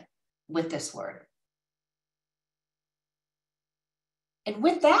consistent with this word. And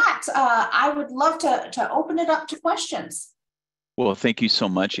with that, I would love to open it up to questions. Well, thank you so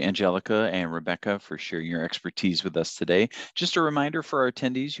much, Angelica and Rebecca, for sharing your expertise with us today. Just a reminder for our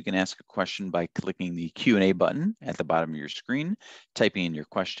attendees, you can ask a question by clicking the Q&A button at the bottom of your screen, typing in your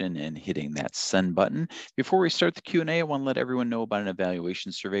question and hitting that send button. Before we start the Q&A, I want to let everyone know about an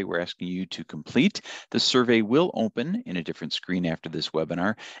evaluation survey we're asking you to complete. The survey will open in a different screen after this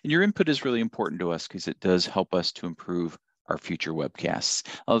webinar, and your input is really important to us because it does help us to improve our future webcasts.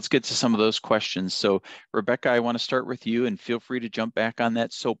 Let's get to some of those questions. So Rebecca, I want to start with you, and feel free to jump back on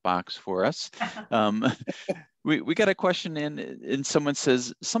that soapbox for us. We got a question in, and someone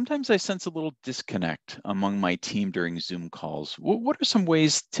says, sometimes I sense a little disconnect among my team during Zoom calls. What are some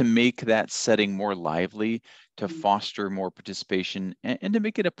ways to make that setting more lively, to foster more participation, and to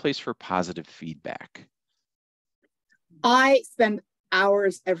make it a place for positive feedback? I spend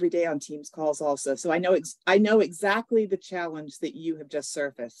hours every day on Teams calls also. So I know exactly the challenge that you have just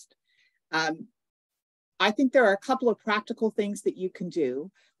surfaced. I think there are a couple of practical things that you can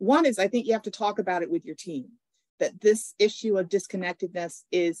do. One is, I think you have to talk about it with your team, that this issue of disconnectedness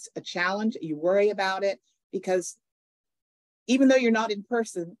is a challenge. You worry about it because even though you're not in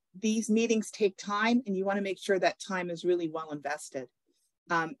person, these meetings take time, and you want to make sure that time is really well invested.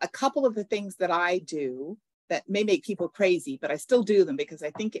 A couple of the things that I do that may make people crazy, but I still do them because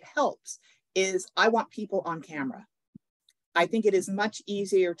I think it helps, is I want people on camera. I think it is much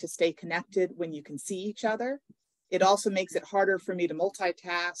easier to stay connected when you can see each other. It also makes it harder for me to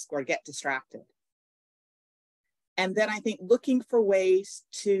multitask or get distracted. And then I think looking for ways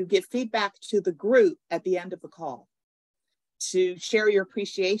to give feedback to the group at the end of the call, to share your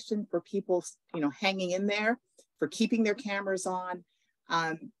appreciation for people, hanging in there, for keeping their cameras on,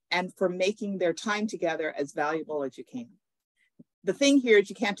 and for making their time together as valuable as you can. The thing here is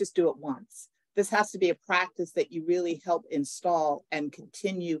you can't just do it once. This has to be a practice that you really help install and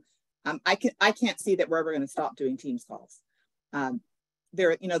continue. I can't see that we're ever going to stop doing Teams calls.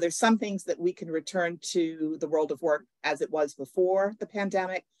 There's some things that we can return to the world of work as it was before the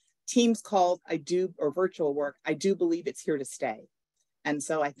pandemic. Teams calls, or virtual work, I do believe it's here to stay. And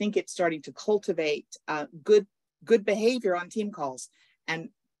so I think it's starting to cultivate good behavior on team calls. And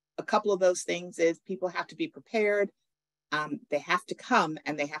a couple of those things is people have to be prepared. They have to come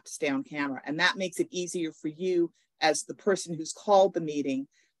and they have to stay on camera. And that makes it easier for you as the person who's called the meeting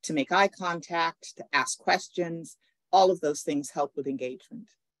to make eye contact, to ask questions. All of those things help with engagement.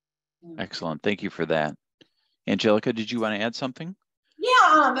 Excellent. Thank you for that. Angelica, did you want to add something?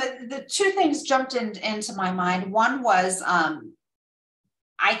 Yeah, the two things jumped into my mind. One was,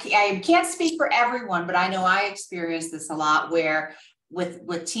 I can't speak for everyone, but I know I experienced this a lot where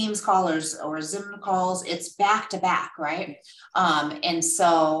with Teams callers or Zoom calls, it's back to back, right? And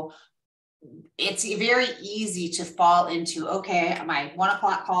so it's very easy to fall into, okay, my 1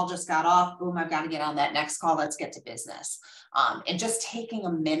 o'clock call just got off, boom, I've got to get on that next call, let's get to business. And just taking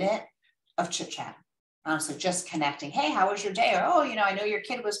a minute of chit chat. So just connecting, hey, how was your day? Or, oh, I know your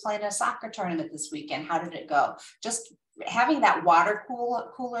kid was playing a soccer tournament this weekend. How did it go? Just having that water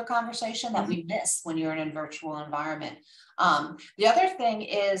cooler conversation that we miss when you're in a virtual environment. The other thing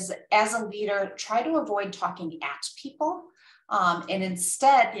is, as a leader, try to avoid talking at people. And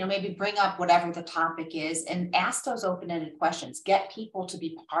instead, maybe bring up whatever the topic is and ask those open-ended questions. Get people to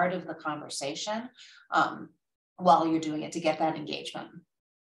be part of the conversation while you're doing it to get that engagement.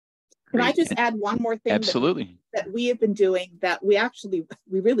 Can I just add one more thing? Absolutely. That we have been doing that we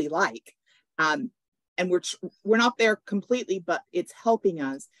really like, and we're not there completely, but it's helping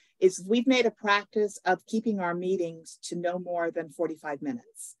us, is we've made a practice of keeping our meetings to no more than 45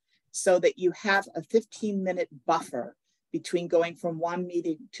 minutes so that you have a 15-minute buffer between going from one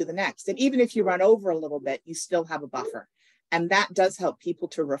meeting to the next. And even if you run over a little bit, you still have a buffer. And that does help people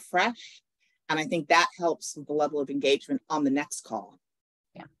to refresh. And I think that helps with the level of engagement on the next call.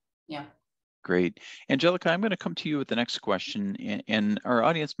 Yeah. Great. Angelica, I'm going to come to you with the next question. And our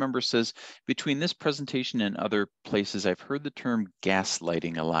audience member says, between this presentation and other places, I've heard the term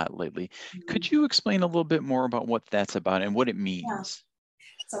gaslighting a lot lately. Could you explain a little bit more about what that's about and what it means? Yeah.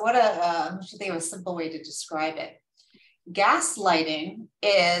 So I should think of a simple way to describe it. Gaslighting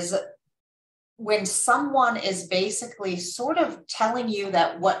is when someone is basically sort of telling you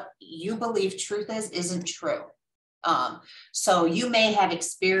that what you believe truth is isn't true. So you may have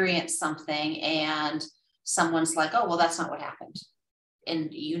experienced something and someone's like, oh, well, that's not what happened.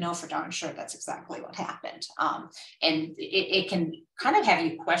 And for darn sure that's exactly what happened. And it can kind of have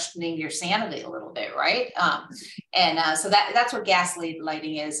you questioning your sanity a little bit, right? So that's what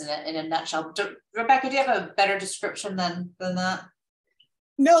gaslighting is in a nutshell. Rebecca, do you have a better description than that?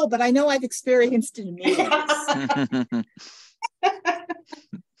 No, but I know I've experienced it in meetings.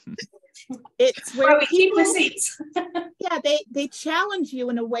 It's where we keep receipts. Yeah, they challenge you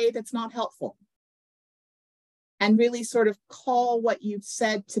in a way that's not helpful and really sort of call what you've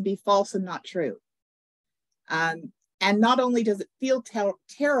said to be false and not true. And not only does it feel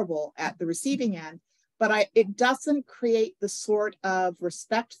terrible at the receiving end, but it doesn't create the sort of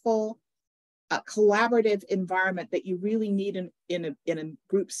respectful, collaborative environment that you really need in a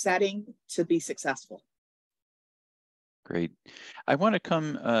group setting to be successful. Great. I want to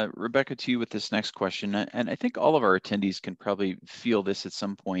come, Rebecca, to you with this next question. And I think all of our attendees can probably feel this at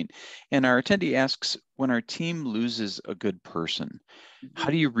some point. And our attendee asks, when our team loses a good person, how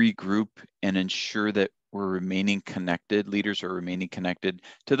do you regroup and ensure that we're remaining connected, leaders are remaining connected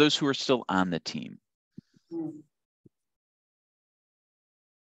to those who are still on the team?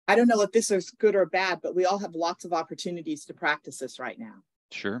 I don't know if this is good or bad, but we all have lots of opportunities to practice this right now.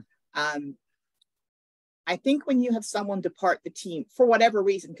 Sure. I think when you have someone depart the team for whatever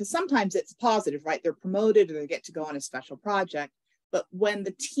reason, because sometimes it's positive, right? They're promoted or they get to go on a special project. But when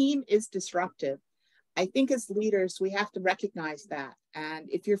the team is disruptive, I think as leaders, we have to recognize that. And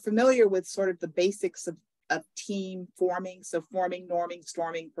if you're familiar with sort of the basics of team forming, so forming, norming,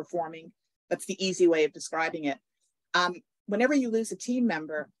 storming, performing, that's the easy way of describing it. Whenever you lose a team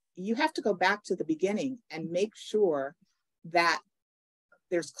member, you have to go back to the beginning and make sure that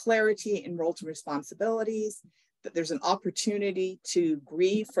there's clarity in roles and responsibilities, that there's an opportunity to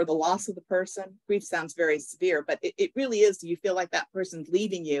grieve for the loss of the person. Grief sounds very severe, but it really is. You feel like that person's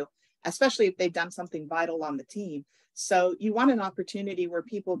leaving you, especially if they've done something vital on the team. So you want an opportunity where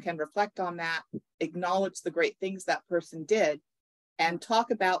people can reflect on that, acknowledge the great things that person did, and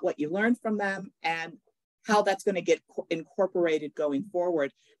talk about what you learned from them and how that's going to get incorporated going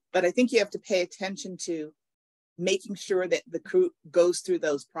forward. But I think you have to pay attention to making sure that the crew goes through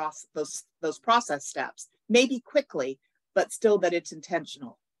those process steps, maybe quickly, but still that it's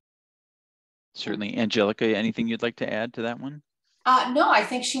intentional. Certainly. Angelica, anything you'd like to add to that one? No, I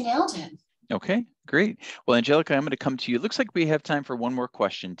think she nailed it. Okay, great. Well, Angelica, I'm going to come to you. It looks like we have time for one more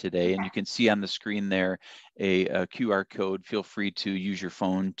question today, and you can see on the screen there a QR code. Feel free to use your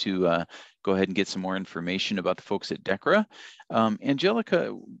phone to go ahead and get some more information about the folks at DECRA.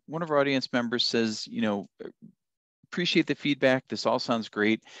 Angelica, one of our audience members says, you know, appreciate the feedback. This all sounds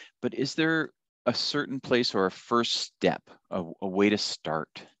great, but is there a certain place or a first step, a way to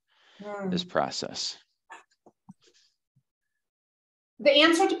start this process? The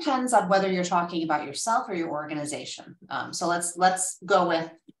answer depends on whether you're talking about yourself or your organization. So let's go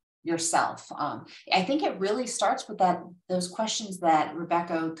with yourself. I think it really starts with those questions that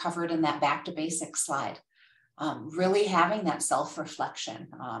Rebecca covered in that back to basics slide. Really having that self-reflection,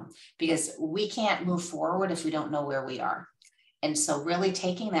 because we can't move forward if we don't know where we are. And so really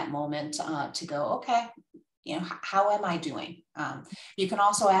taking that moment to go, okay, you know, how am I doing? You can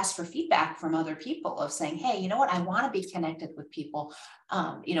also ask for feedback from other people of saying, hey, you know what, I want to be connected with people.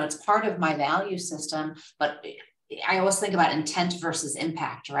 You know, it's part of my value system, but I always think about intent versus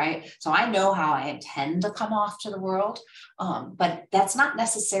impact, right? So I know how I intend to come off to the world, but that's not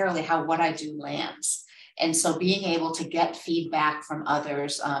necessarily how what I do lands. And so being able to get feedback from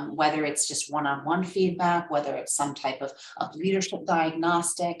others, whether it's just one-on-one feedback, whether it's some type of leadership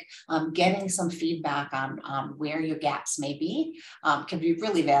diagnostic, getting some feedback on where your gaps may be, can be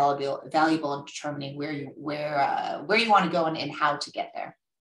really valuable in determining where you want to go and how to get there.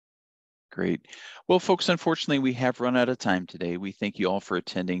 Great. Well, folks, unfortunately, we have run out of time today. We thank you all for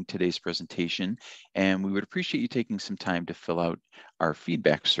attending today's presentation, and we would appreciate you taking some time to fill out our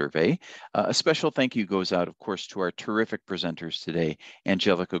feedback survey. A special thank you goes out, of course, to our terrific presenters today,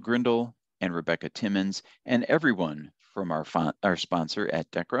 Angelica Grindle and Rebecca Timmins, and everyone from our sponsor at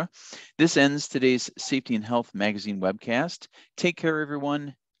DECRA. This ends today's Safety and Health Magazine webcast. Take care,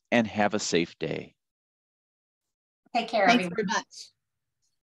 everyone, and have a safe day. Take care, Thanks everyone. very much.